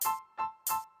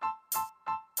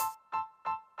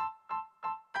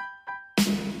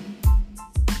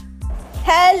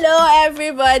Hello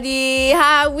everybody,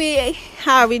 how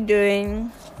are we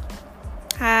doing?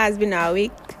 How has been our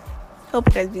week? Hope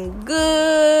it has been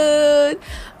good.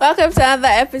 Welcome to another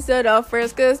episode of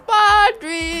First Class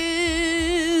Padrins.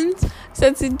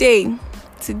 So today we're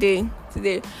going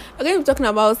to be talking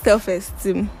about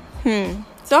self-esteem.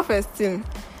 Self-esteem.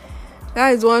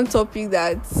 That is one topic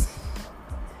that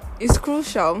is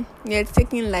crucial yet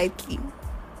taken lightly.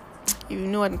 If you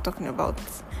know what I'm talking about.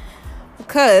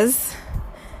 Because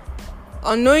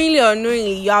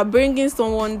unknowingly, you are bringing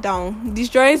someone down,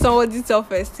 destroying somebody's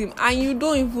self-esteem, and you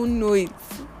don't even know it.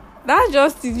 That's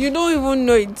just it. You don't even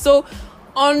know it. So,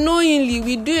 unknowingly,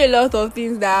 we do a lot of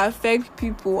things that affect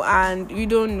people, and we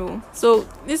don't know. So,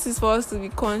 this is for us to be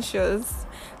conscious.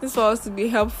 This is for us to be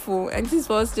helpful, and this is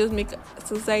for us to just make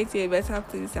society a better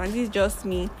place. And this is just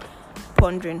me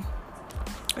pondering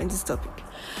on this topic.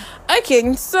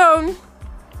 Okay, so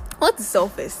what is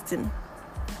self-esteem?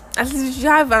 At least you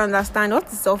have an understanding.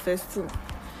 What is self-esteem?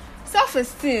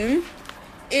 Self-esteem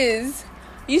is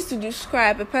used to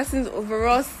describe a person's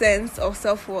overall sense of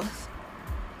self-worth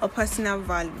or personal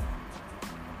value.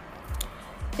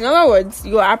 In other words,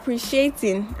 you are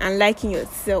appreciating and liking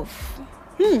yourself.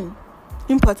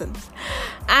 Important.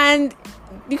 And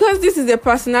because this is a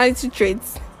personality trait,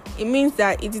 it means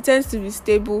that it tends to be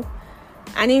stable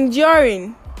and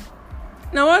enduring.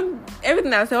 Now,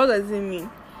 everything I said, what does it mean?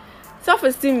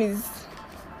 Self-esteem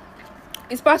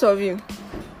is part of you.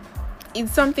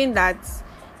 It's something that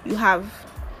you have.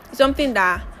 It's something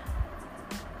that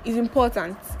is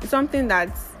important. It's something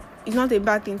that is not a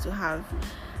bad thing to have.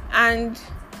 And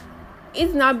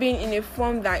it's not being in a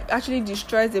form that actually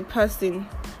destroys a person.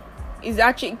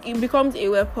 It becomes a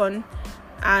weapon,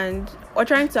 and we're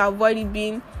trying to avoid it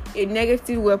being a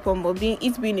negative weapon, but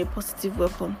it being a positive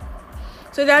weapon.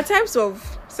 So there are types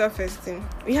of self-esteem.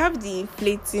 We have the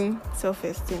inflating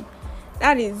self-esteem.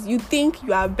 That is, you think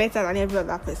you are better than every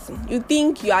other person. You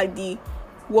think you are the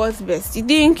world's best. You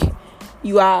think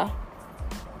you are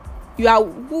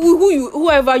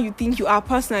whoever you think you are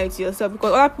personally to yourself,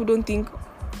 because other people don't think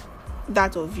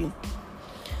that of you.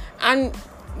 And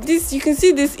this, you can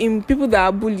see this in people that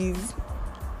are bullies.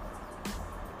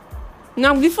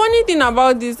 Now, the funny thing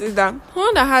about this is that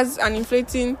someone that has an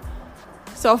inflating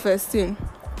self-esteem,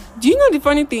 do you know the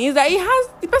funny thing is that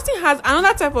the person has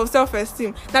another type of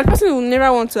self-esteem that person will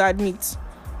never want to admit.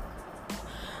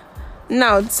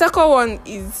 Now, the second one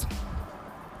is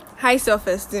high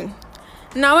self-esteem.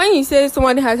 Now, when you say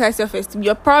somebody has high self-esteem,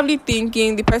 you're probably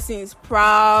thinking the person is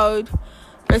proud,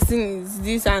 person is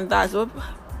this and that. But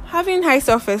having high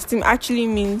self-esteem actually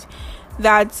means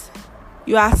that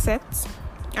you accept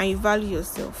and you value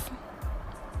yourself.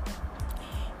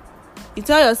 You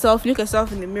tell yourself, look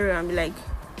yourself in the mirror and be like,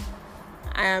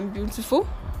 I am beautiful,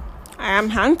 I am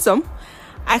handsome,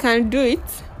 I can do it,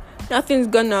 nothing's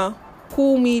gonna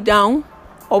pull me down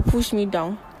or push me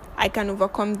down, I can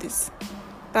overcome this.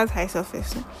 That's high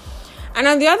self-esteem. And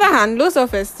on the other hand, low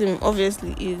self-esteem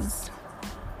obviously is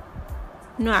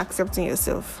not accepting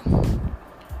yourself,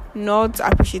 not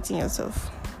appreciating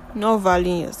yourself, not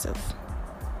valuing yourself,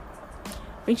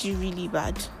 which is really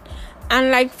bad. And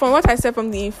like from what I said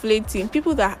from the inflating,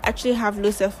 people that actually have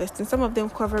low self-esteem, some of them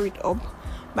cover it up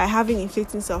by having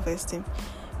inflating self-esteem.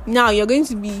 Now you're going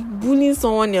to be bullying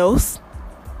someone else.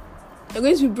 You're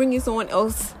going to be bringing someone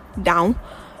else down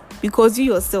because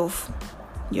you yourself,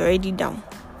 you're already down.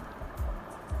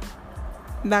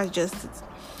 That's just it.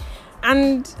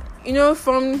 And I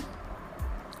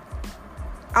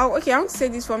want to say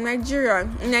this from Nigeria.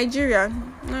 In Nigeria,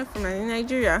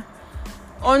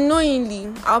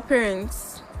 unknowingly, our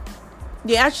parents,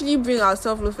 they actually bring our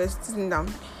self-esteem down.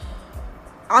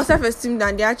 Our self-esteem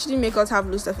down, they actually make us have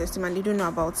low self-esteem and they don't know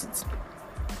about it.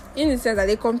 In the sense that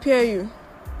they compare you.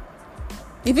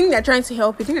 They think they're trying to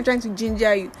help you, they think they're trying to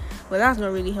ginger you, but that's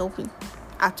not really helping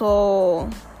at all.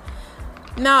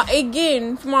 Now,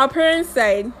 again, from our parents'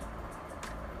 side,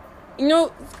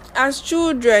 as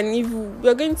children, if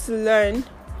we're going to learn,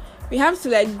 we have to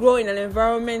grow in an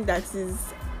environment that is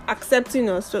accepting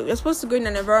us. So you're supposed to go in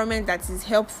an environment that is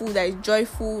helpful, that is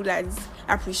joyful, that is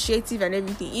appreciative and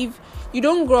everything. If you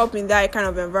don't grow up in that kind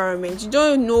of environment, you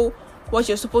don't know what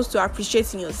you're supposed to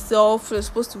appreciate in yourself, you're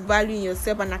supposed to value in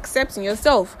yourself and accept in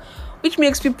yourself, which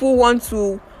makes people want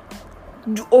to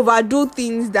overdo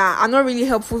things that are not really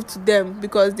helpful to them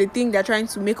because they think they're trying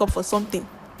to make up for something.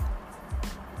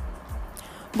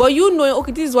 But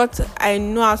okay, this is what I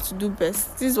know how to do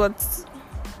best. This is what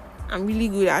I'm really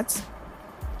good at.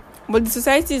 But the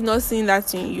society is not seeing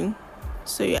that in you.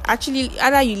 So you actually,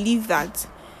 either you leave that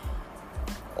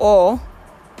or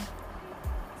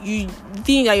you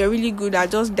think that you're really good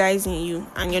at just dies in you,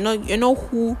 and you're not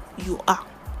who you are.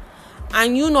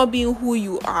 And you not being who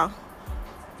you are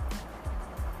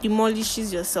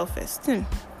demolishes your self-esteem.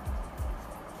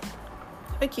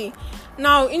 Okay,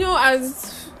 now,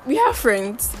 as we have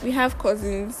friends, we have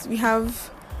cousins, we have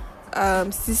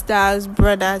sisters,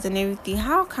 brothers, and everything.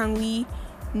 How can we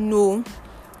know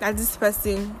that this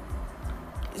person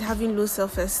is having low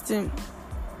self-esteem?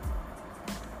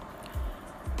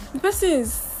 The person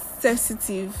is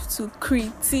sensitive to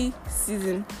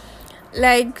criticism.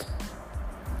 Like,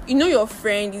 your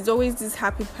friend is always this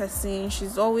happy person.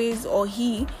 She's always, or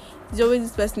he is always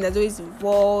this person that's always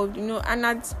involved, and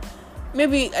that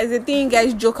maybe as a thing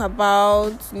guys joke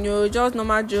about, just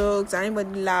normal jokes, and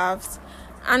everybody laughs.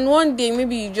 And one day,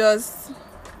 maybe you just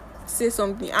say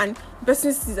something, and the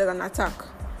person sees it as an attack.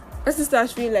 The person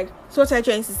starts feeling like, so what are you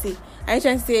trying to say? Are you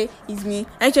trying to say it's me?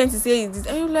 Are you trying to say it's this?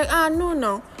 And you're like,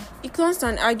 no. It comes to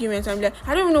an argument. I'm like,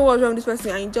 I don't even know what's wrong with this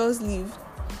person, and you just leave.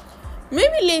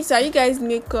 Maybe later you guys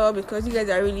make up because you guys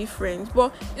are really friends,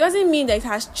 but it doesn't mean that it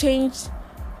has changed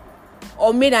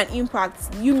or made an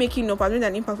impact. You making up has made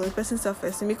an impact on the person's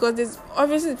self-esteem, because there's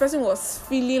obviously the person was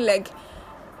feeling like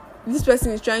this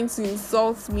person is trying to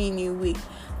insult me in a way,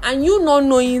 and you not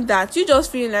knowing that, you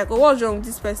just feeling like, what's wrong with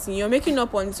this person? You're making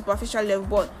up on the superficial level,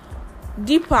 but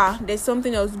deeper there's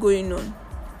something else going on.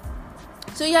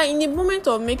 So in the moment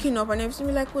of making up and everything,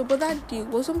 be like, wait, but that day,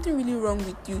 was something really wrong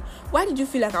with you? Why did you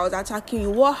feel like I was attacking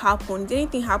you? What happened? Did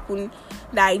anything happen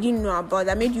that I didn't know about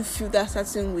that made you feel that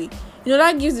certain way?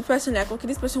 That gives the person like, okay,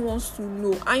 this person wants to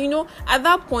know. And at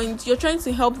that point, you're trying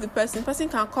to help the person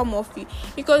can come off it,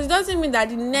 because it doesn't mean that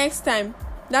the next time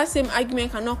that same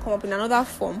argument cannot come up in another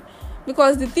form,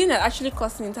 because the thing that actually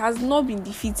causing it has not been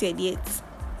defeated yet.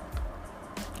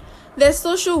 There's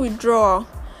social withdrawal.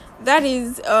 That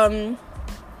is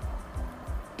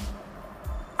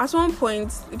at one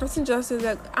point, the person just says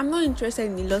like, I'm not interested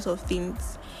in a lot of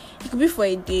things. It could be for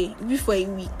a day, it could be for a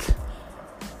week,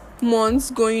 months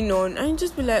going on, and you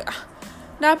just be like,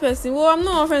 that person, I'm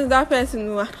not friends with that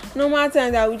person. No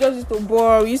matter that we just used to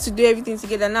bore, we used to do everything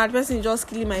together. Now the person is just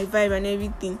killing my vibe and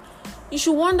everything. You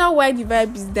should wonder why the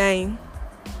vibe is dying.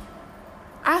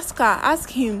 Ask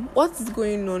him what is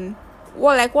going on.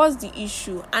 What's the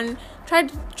issue? And try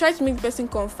to make the person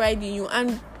confide in you,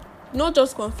 and not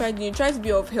just confide in you, try to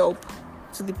be of help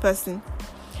to the person.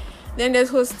 Then there's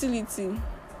hostility.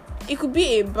 It could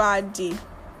be a bad day,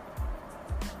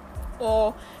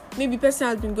 or maybe the person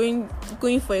has been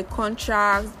going for a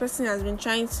contract. The person has been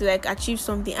trying to achieve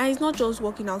something, and it's not just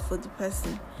working out for the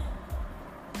person.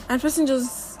 And the person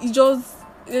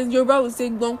Yoruba would say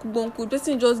bonku bonku. The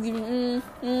person just giving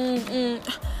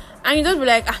and you just be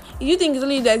like, if you think it's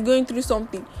only you that's going through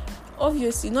something,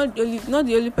 obviously not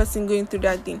the only person going through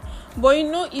that thing. But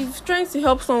if trying to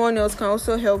help someone else can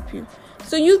also help you.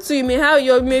 So you too, you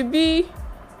may be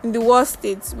in the worst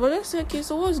state, but let's say, okay,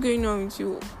 so what's going on with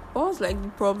you? What's the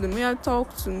problem? May I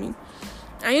talk to me?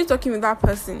 And you talking with that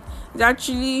person is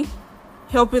actually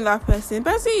helping that person. The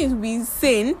person is being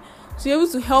sane to be able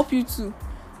to help you too,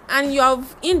 and you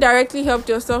have indirectly helped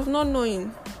yourself, not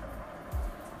knowing.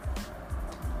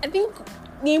 I think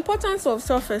the importance of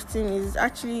self-esteem is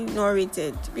actually not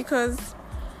rated, because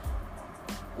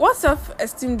what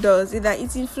self-esteem does is that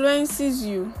it influences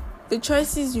you, the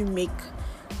choices you make,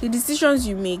 the decisions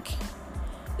you make.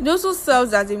 It also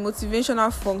serves as a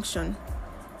motivational function,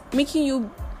 making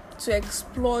you to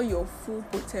explore your full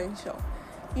potential.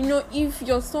 If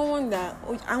you're someone that,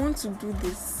 I want to do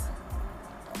this,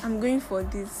 I'm going for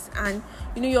this, and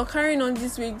you're carrying on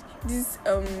this way, this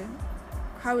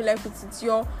how will I put it?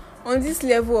 You're on this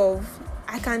level of,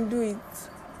 I can do it.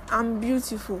 I'm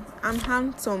beautiful. I'm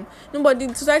handsome.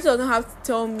 Society doesn't have to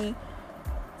tell me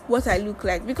what I look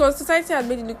like, because society has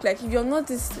made it look like if you're not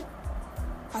this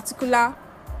particular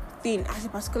thing at a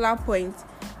particular point,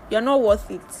 you're not worth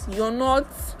it. You're not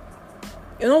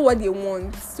what they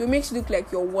want. So it makes you look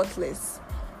like you're worthless.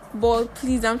 But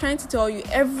please, I'm trying to tell you,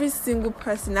 every single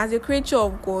person, as a creature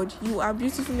of God, you are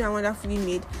beautifully and wonderfully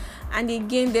made. And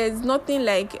again, there's nothing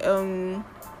like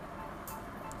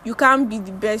you can't be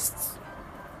the best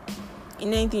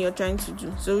in anything you're trying to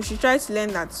do. So we should try to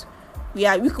learn that we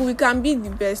can be the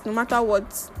best no matter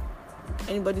what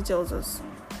anybody tells us.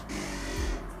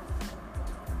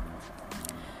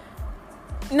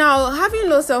 Now, having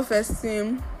low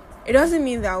self-esteem, it doesn't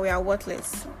mean that we are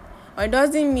worthless, or it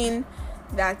doesn't mean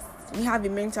that we have a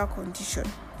mental condition.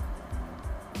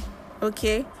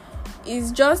 Okay,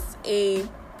 it's just a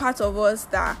part of us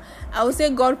that I would say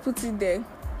God put it there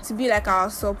to be like our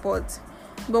support.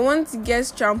 But once it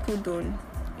gets trampled on,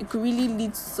 it could really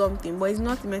lead to something, but it's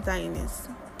not mental illness.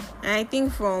 And I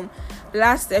think from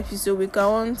last episode we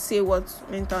can say what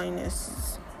mental illness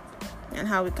is and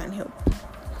how we can help.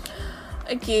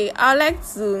 Okay, I'd like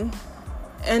to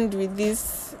end with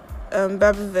this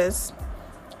Bible verse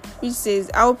which says,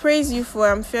 I will praise you, for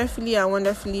I am fearfully and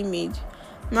wonderfully made.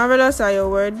 Marvelous are your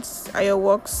works,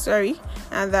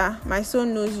 and that my soul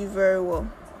knows you very well.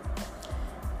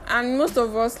 And most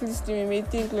of us listening may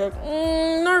think like,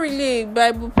 not really a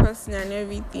Bible person and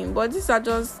everything, but these are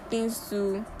just things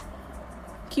to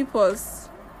keep us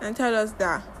and tell us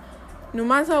that no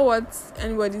matter what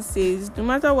anybody says, no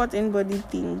matter what anybody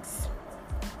thinks,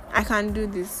 I can do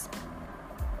this.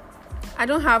 I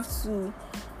don't have to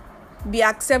be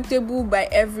acceptable by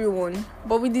everyone,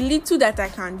 but with the little that I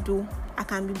can do, I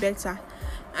can be better.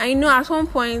 I know at one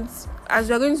point, as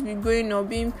we're going to be growing up,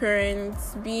 being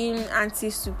parents, being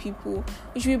aunties to people,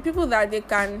 it should be people that they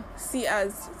can see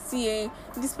as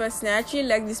this person. I actually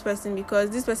like this person because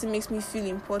this person makes me feel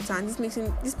important.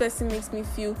 This person makes me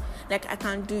feel like I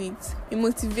can do it. It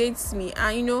motivates me.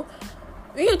 And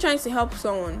when you're trying to help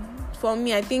someone, for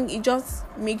me, I think it just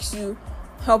makes you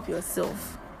help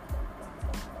yourself.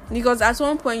 Because at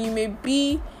one point you may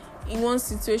be in one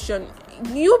situation,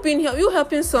 you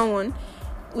helping someone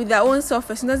with their own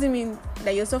self-esteem doesn't mean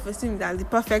that your self-esteem is at the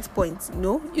perfect point.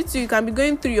 No, you too, you can be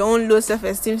going through your own low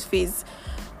self-esteem phase,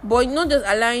 but not just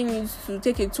allowing you to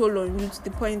take a toll on you to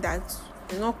the point that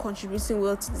you're not contributing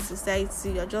well to the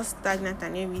society, you're just stagnant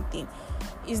and everything.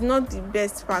 Is not the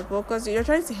best part, because you're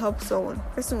trying to help someone,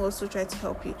 person will also try to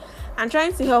help you, and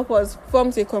trying to help us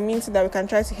forms a community that we can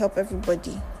try to help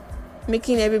everybody,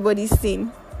 making everybody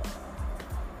sane.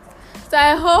 So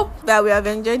I hope that we have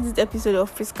enjoyed this episode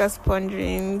of Prisca's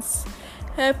Ponderings.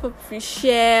 Help us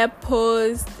share,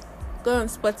 post, go on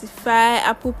Spotify,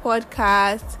 Apple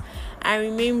Podcasts, and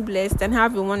remain blessed and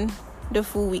have a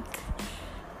wonderful week.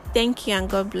 Thank you and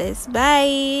God bless.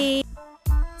 Bye.